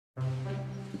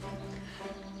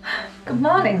Good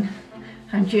morning,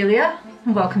 I'm Julia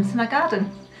and welcome to my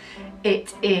garden.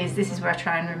 This is where I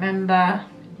try and remember,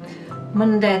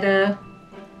 Monday the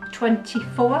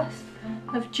 24th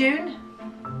of June,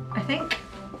 I think.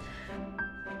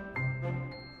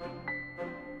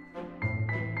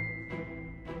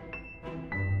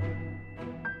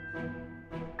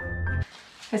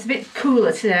 It's a bit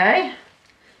cooler today,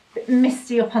 a bit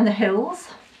misty up on the hills,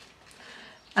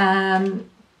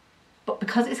 but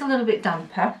because it's a little bit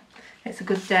damper, it's a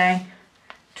good day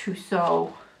to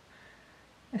sow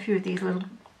a few of these little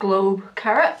globe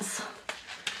carrots.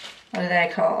 What are they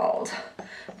called?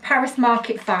 Paris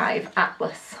Market 5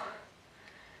 Atlas.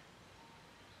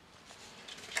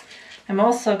 I'm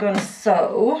also going to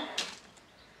sow,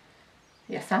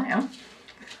 yes I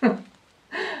am,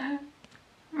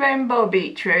 rainbow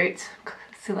beetroot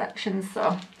selections.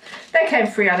 So they came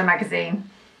free on a magazine.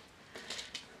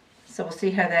 So we'll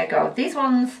see how they go. These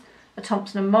ones are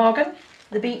Thompson & Morgan,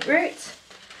 the beetroot.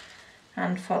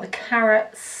 And for the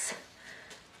carrots,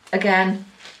 again,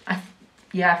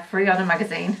 free on a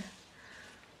magazine.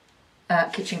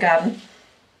 Kitchen Garden.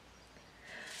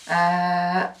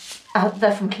 They're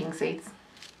from King Seeds.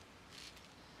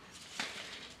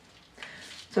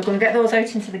 So we're going to get those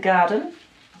out into the garden.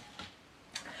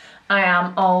 I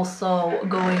am also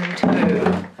going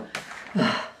to...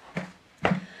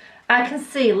 I can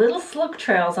see little slug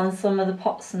trails on some of the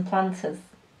pots and planters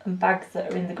and bags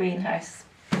that are in the greenhouse.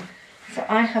 So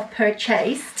I have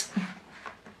purchased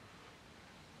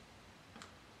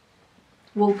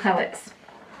wool pellets.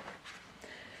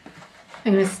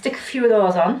 I'm going to stick a few of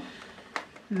those on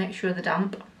and make sure they're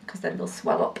damp, because then they'll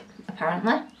swell up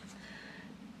apparently,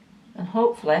 and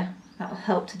hopefully that'll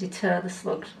help to deter the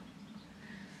slugs.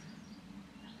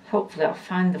 Hopefully I'll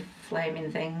find the flaming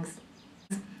things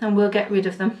and we'll get rid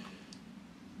of them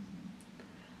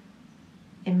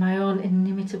in my own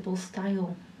inimitable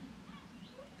style.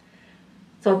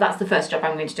 So that's the first job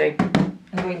I'm going to do.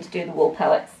 I'm going to do the wool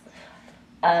pellets,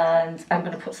 and I'm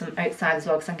going to put some outside as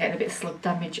well, because I'm getting a bit of slug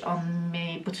damage on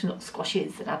my butternut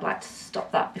squashes and I'd like to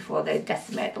stop that before they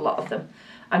decimate a lot of them.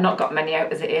 I've not got many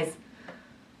out as it is.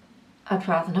 I'd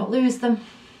rather not lose them.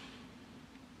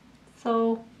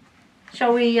 So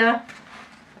shall we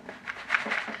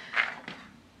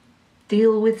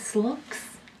deal with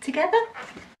slugs together?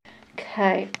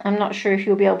 Okay, I'm not sure if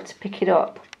you'll be able to pick it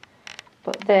up,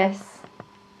 but this,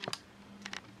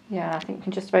 yeah, I think you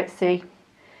can just about see,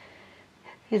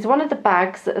 is one of the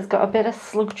bags that has got a bit of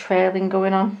slug trailing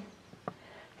going on.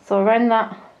 So around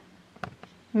that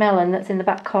melon that's in the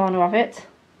back corner of it,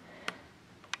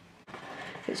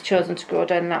 it's chosen to grow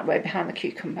down that way behind the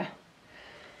cucumber.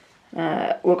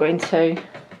 We're going to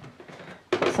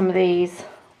put some of these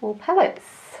wool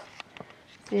pellets.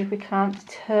 See if we can't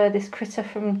deter this critter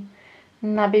from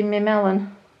nabbing me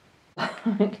melon.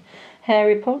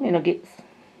 Hairy pony nuggets.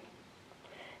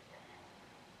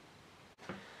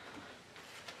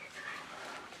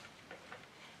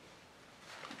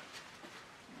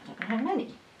 I don't know how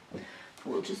many.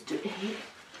 We'll just do it here.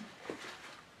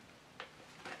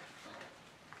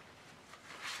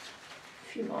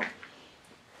 A few more.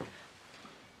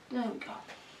 There we go.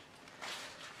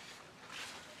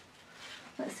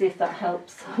 Let's see if that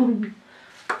helps.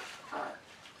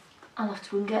 I'll have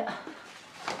to go and get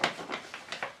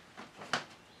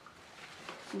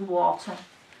some water.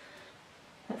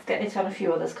 Let's get it on a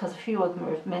few others, because a few of them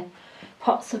of my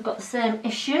pots have got the same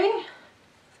issue.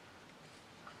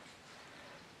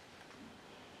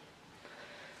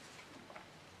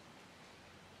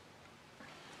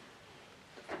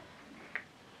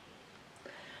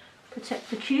 Protect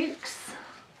the cukes.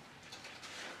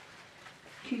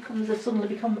 Cucumbers have suddenly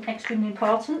become extremely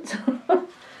important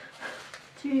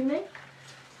to me.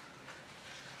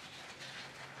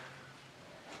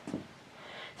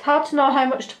 It's hard to know how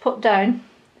much to put down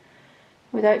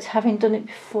without having done it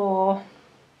before.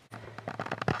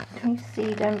 Can you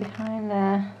see down behind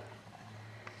there?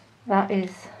 That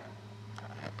is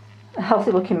a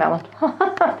healthy looking melon.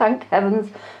 Thank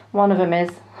heavens one of them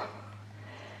is.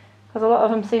 Because a lot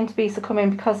of them seem to be succumbing,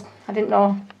 because I didn't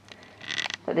know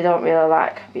that they don't really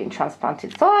like being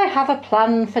transplanted. So I have a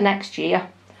plan for next year.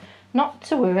 Not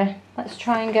to worry. Let's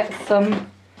try and get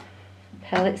some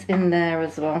pellets in there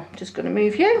as well. Just going to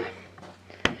move you.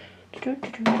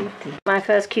 My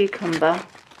first cucumber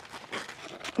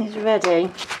is ready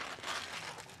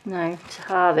now to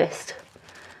harvest.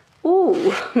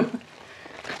 Ooh,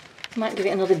 might give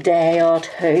it another day or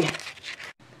two.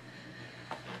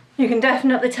 You can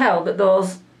definitely tell that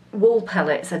those wool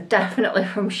pellets are definitely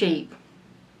from sheep.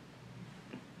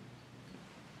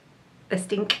 They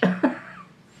stink.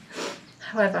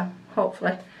 However,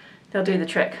 hopefully they'll do the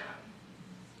trick.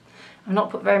 I've not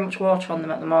put very much water on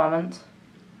them at the moment.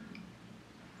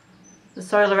 The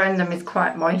soil around them is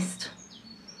quite moist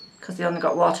because they only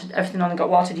got watered, everything only got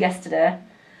watered yesterday.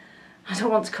 I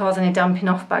don't want to cause any damping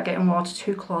off by getting water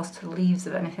too close to the leaves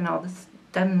of anything or the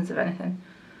stems of anything.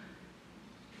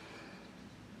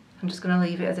 I'm just going to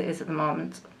leave it as it is at the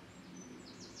moment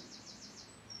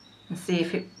and see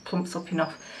if it plumps up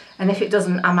enough. And if it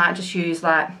doesn't, I might just use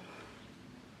like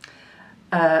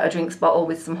a drinks bottle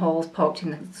with some holes poked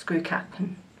in the screw cap,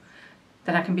 and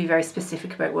then I can be very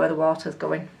specific about where the water's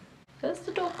going. There's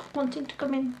the dog wanting to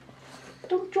come in.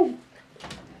 Don't jump.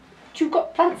 You've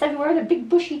got plants everywhere and a big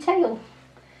bushy tail.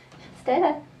 Stay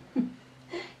there.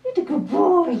 You're a good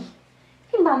boy.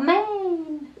 You're my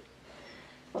man.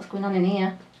 What's going on in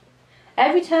here?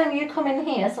 Every time you come in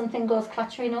here, something goes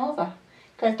clattering over.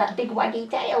 Because that big waggy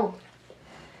tail.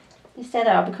 You stay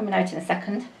there, I'll be coming out in a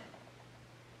second.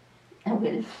 I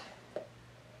will.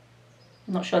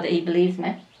 I'm not sure that he believes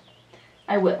me.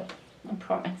 I will. I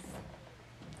promise.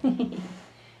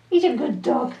 He's a good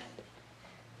dog.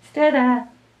 Stay there.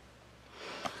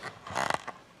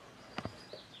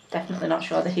 Definitely not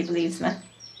sure that he believes me.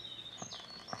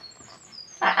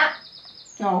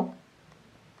 No.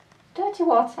 Dirty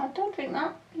water. Don't drink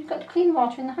that. You've got clean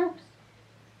water in the house.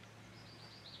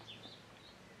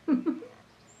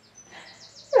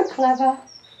 You're clever.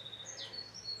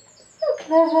 You're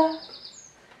clever.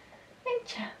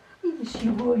 Ain't you? Yes,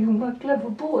 you are. You're my clever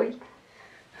boy.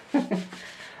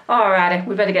 Alrighty,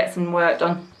 we better get some work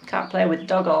done. Can't play with the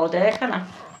dog all day, can I?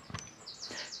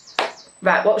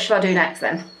 Right, what should I do next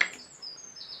then?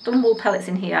 Done wool pellets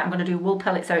in here. I'm going to do wool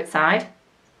pellets outside.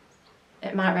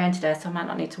 It might rain today, so I might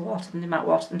not need to water them. They might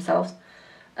water themselves.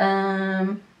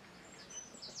 And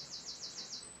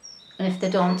if they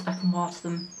don't, I can water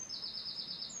them.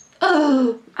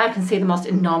 Oh, I can see the most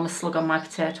enormous slug on my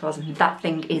potatoes, and that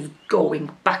thing is going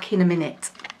back in a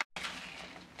minute.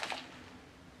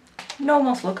 No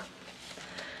more slug.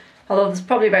 Although there's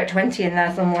probably about 20 in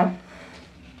there somewhere.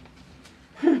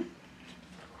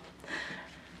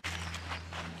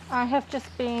 I have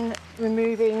just been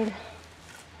removing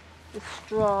the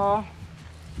straw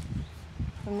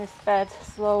from this bed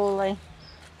slowly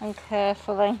and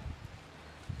carefully.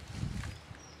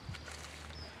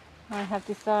 I have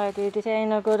decided it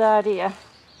ain't a good idea.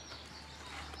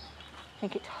 I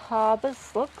think it harbours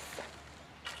slugs,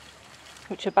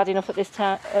 which are bad enough at this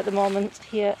time, at the moment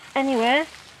here anyway.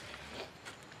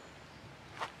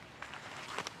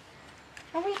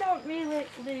 And we don't really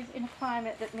live in a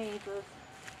climate that needs us.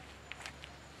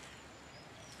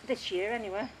 This year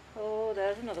anyway. Oh,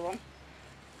 there's another one.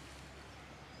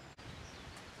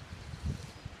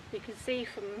 You can see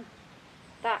from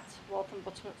that Waltham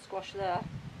butternut squash there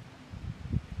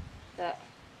that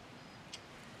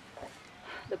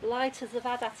the blighters have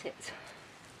had at it.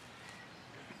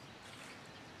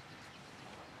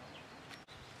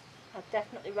 I'd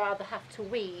definitely rather have to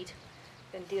weed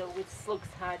than deal with slugs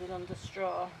hiding under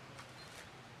straw.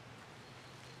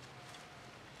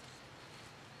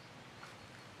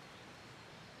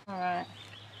 Alright,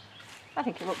 I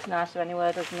think it looks nicer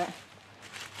anyway, doesn't it?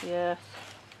 Yes.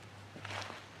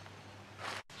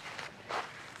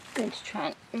 I'm going to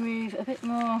try and remove a bit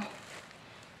more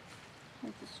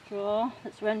of the straw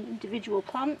that's around individual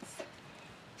plants.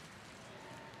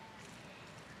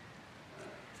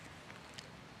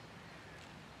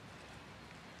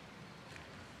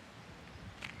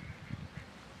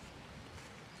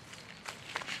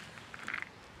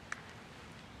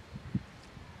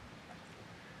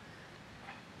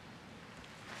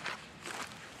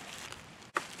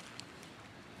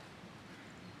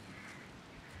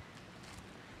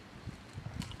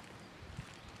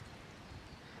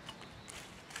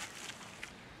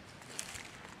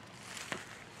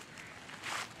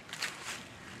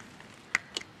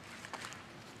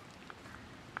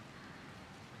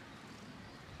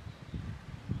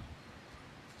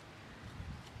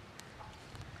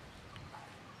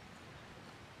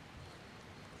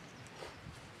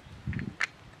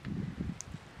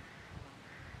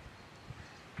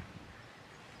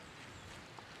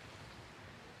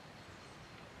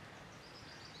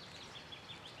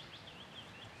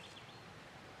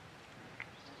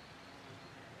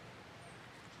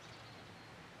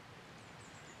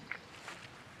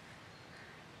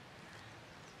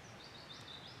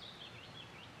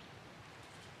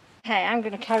 Okay, I'm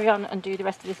going to carry on and do the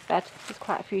rest of this bed. There's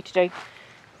quite a few to do,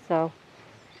 so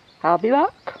I'll be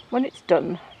back when it's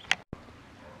done.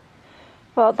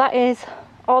 Well, that is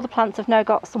all the plants have now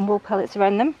got some wool pellets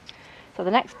around them, so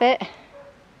the next bit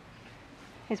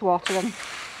is water them.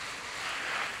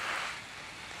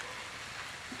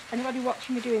 anybody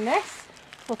watching me doing this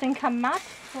will think I'm mad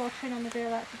watering on a day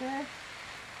like today.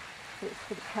 But it's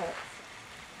for the pellets.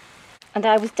 And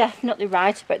I was definitely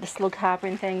right about the slug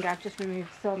harbouring thing. I've just removed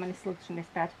so many slugs from this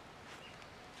bed.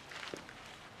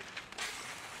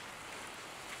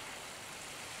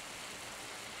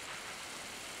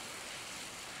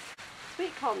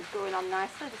 Sweet corn's going on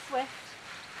nicely, the swift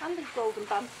and the golden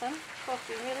bantam. Both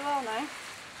doing really well now.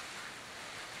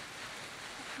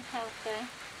 Looking healthy.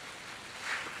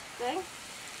 See?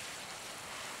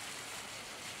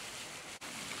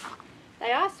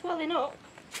 They are swelling up.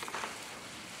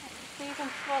 I can see them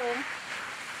swelling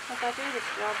as I do this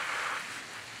job.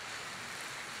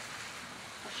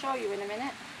 I'll show you in a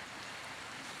minute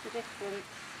the difference.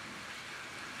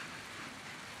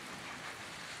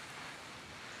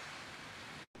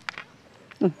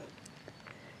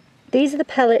 These are the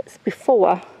pellets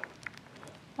before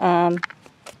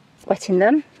wetting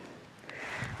them,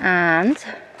 and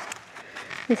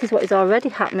this is what is already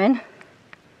happening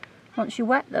once you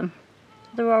wet them.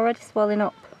 They're already swelling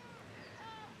up.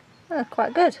 They're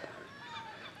quite good.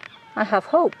 I have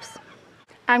hopes.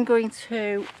 I'm going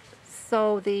to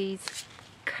sow these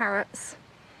carrots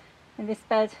in this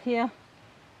bed here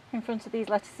in front of these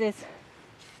lettuces.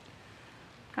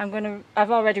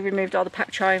 I've already removed all the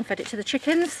pak choi and fed it to the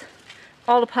chickens,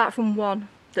 all apart from one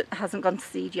that hasn't gone to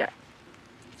seed yet.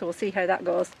 So we'll see how that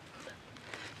goes.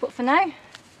 But for now,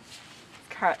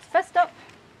 carrots first up.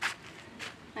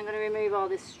 I'm going to remove all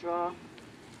this straw.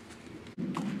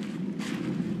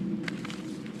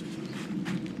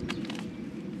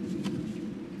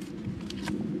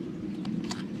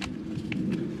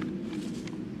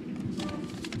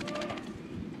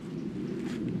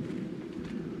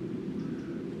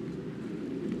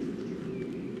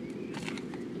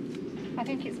 I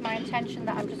think it's my intention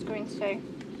that I'm just going to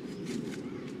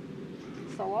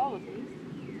sow all of these.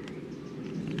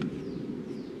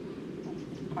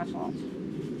 Quite a lot.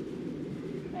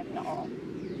 Maybe not all.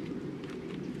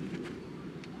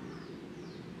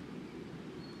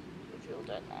 Drill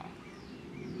down there.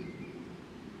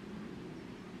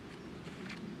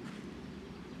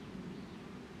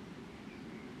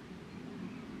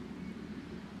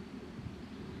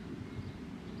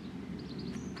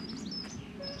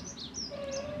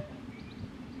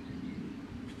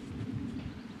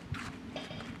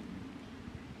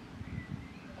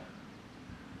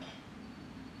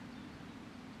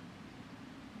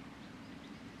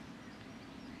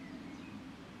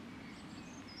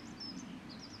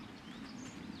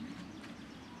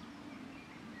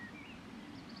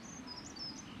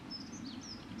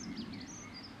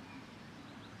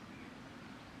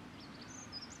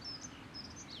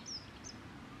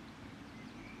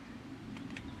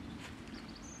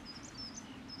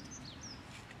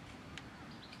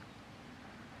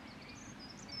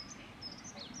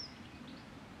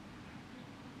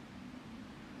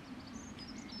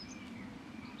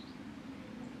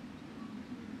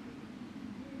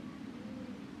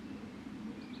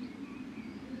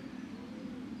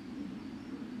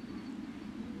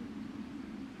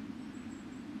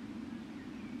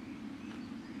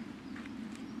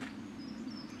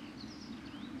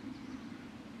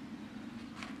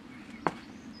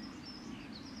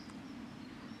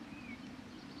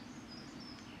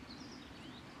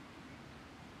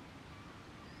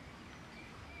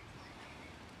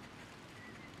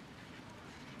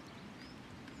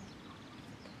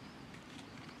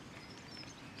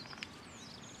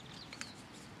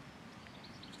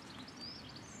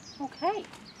 Okay,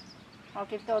 I'll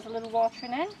give those a little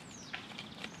watering in,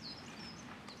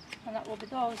 and that will be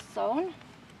those sown.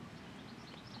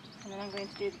 And then I'm going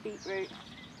to do the beetroot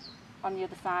on the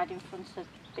other side in front of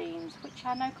beans, which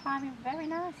are now climbing very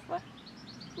nicely.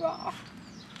 Raw.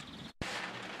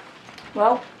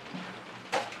 Well,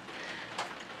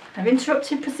 I've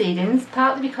interrupted proceedings,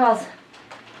 partly because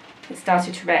it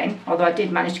started to rain, although I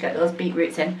did manage to get those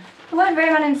beetroots in. There weren't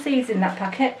very many seeds in that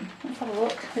packet. Let's have a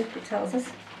look, see what it tells us.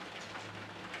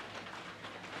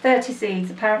 30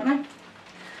 seeds apparently.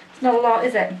 It's not a lot,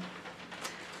 is it?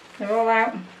 They're all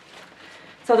out.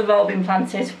 So they've all been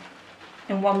planted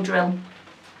in one drill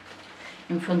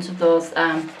in front of those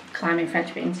climbing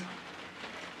French beans.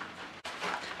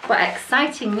 But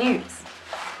exciting news.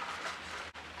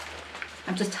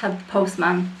 I've just had the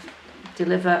postman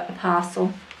deliver a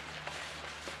parcel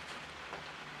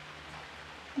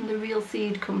from the Real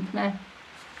Seed Company.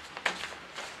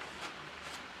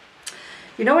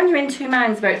 You know when you're in two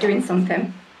minds about doing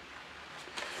something?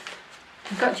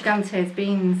 I've got Gigante's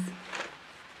beans.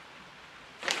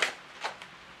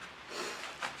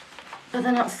 But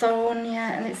they're not sown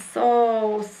yet, and it's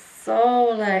so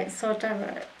late, so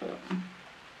direct. But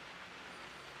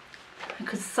I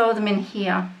could sow them in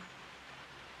here.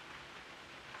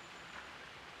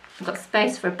 I've got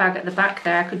space for a bag at the back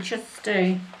there. I could just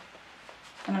do,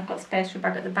 and I've got space for a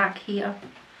bag at the back here.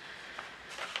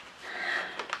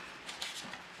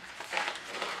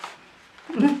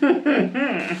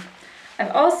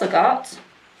 I've also got,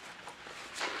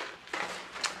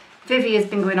 Vivi has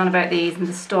been going on about these and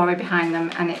the story behind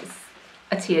them, and it's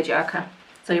a tearjerker.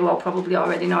 So you all probably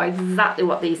already know exactly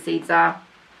what these seeds are.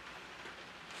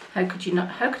 How could you not,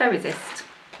 how could I resist?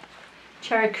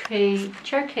 Cherokee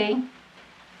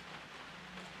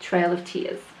Trail of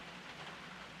Tears.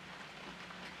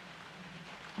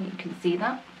 And you can see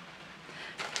that.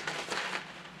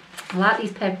 I like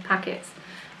these paper packets.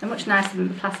 They're much nicer than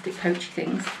the plastic pouchy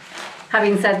things.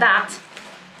 Having said that,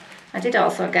 I did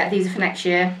also get, these for next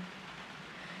year,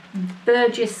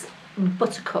 Burgess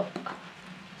Buttercup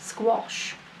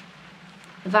Squash,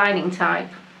 the vining type.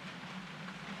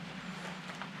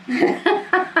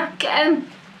 Again,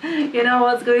 you know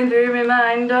what's going through my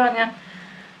mind, don't you?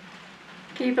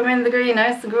 Keep them in the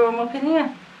greenhouse and grow them up in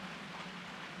here.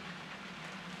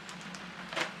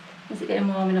 Is it getting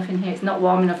warm enough in here? It's not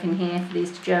warm enough in here for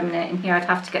these to germinate. In here I'd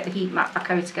have to get the heat mat back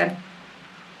out again.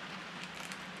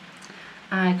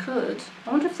 I could.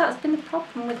 I wonder if that's been the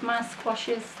problem with my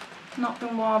squashes. Not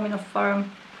been warm enough for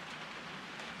them.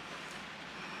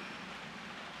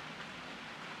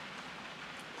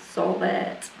 So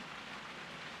late.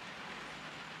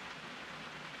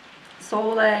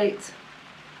 So late.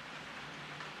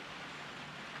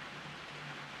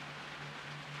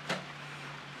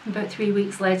 About 3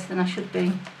 weeks later than I should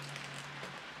be.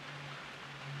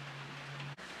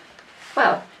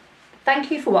 Well,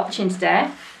 thank you for watching today.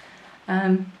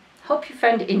 Hope you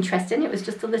found it interesting. It was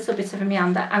just a little bit of a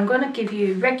meander. I'm going to give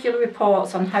you regular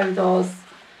reports on how those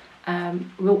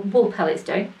wool pellets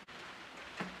do.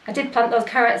 I did plant those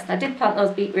carrots and I did plant those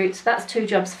beetroots, so that's 2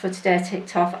 jobs for today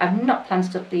ticked off. I've not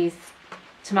planted up these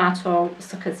tomato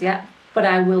suckers yet, but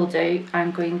I will do.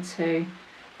 I'm going to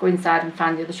go inside and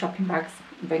find the other shopping bags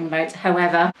and bring them out.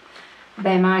 However,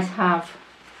 they might have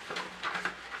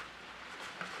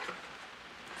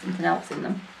something else in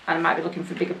them, and I might be looking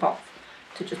for bigger pots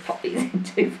to just pop these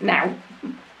into for now.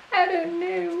 I don't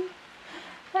know.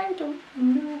 I don't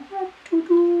know what to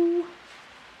do.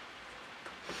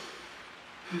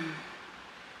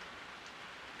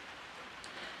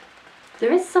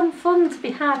 There is some fun to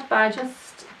be had by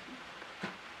just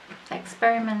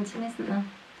experimenting, isn't there?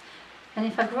 And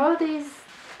if I grow these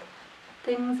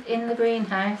things in the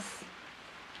greenhouse,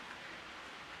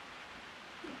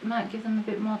 it might give them a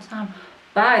bit more time.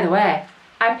 By the way,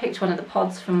 I picked one of the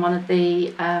pods from one of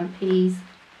the peas.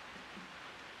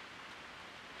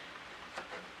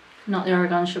 Not the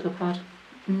Oregon sugar pod,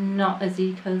 not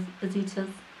Azita's,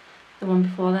 the one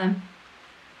before them.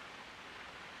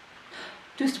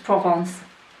 Douce de Provence.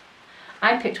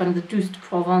 I picked one of the Douce de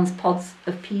Provence pods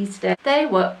of peas today. They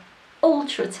were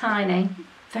ultra tiny,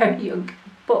 very young,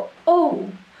 but oh,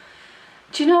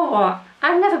 do you know what?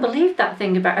 I've never believed that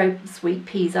thing about how sweet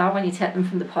peas are when you take them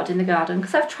from the pod in the garden,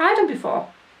 because I've tried them before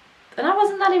and I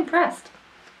wasn't that impressed.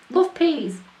 Love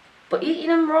peas, but eating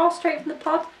them raw straight from the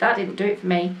pod, that didn't do it for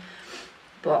me.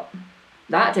 But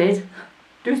that did.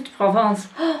 Douce de Provence,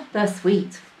 oh, they're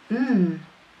sweet.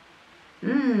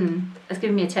 It's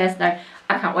giving me a taste now.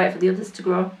 I can't wait for the others to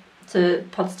grow, to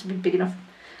pods to be big enough.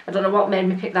 I don't know what made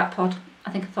me pick that pod.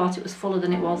 I think I thought it was fuller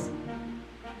than it was.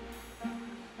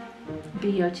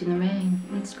 Bee out in the rain,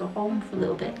 needs to go home for a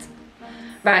little bit.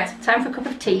 Right, time for a cup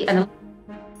of tea and a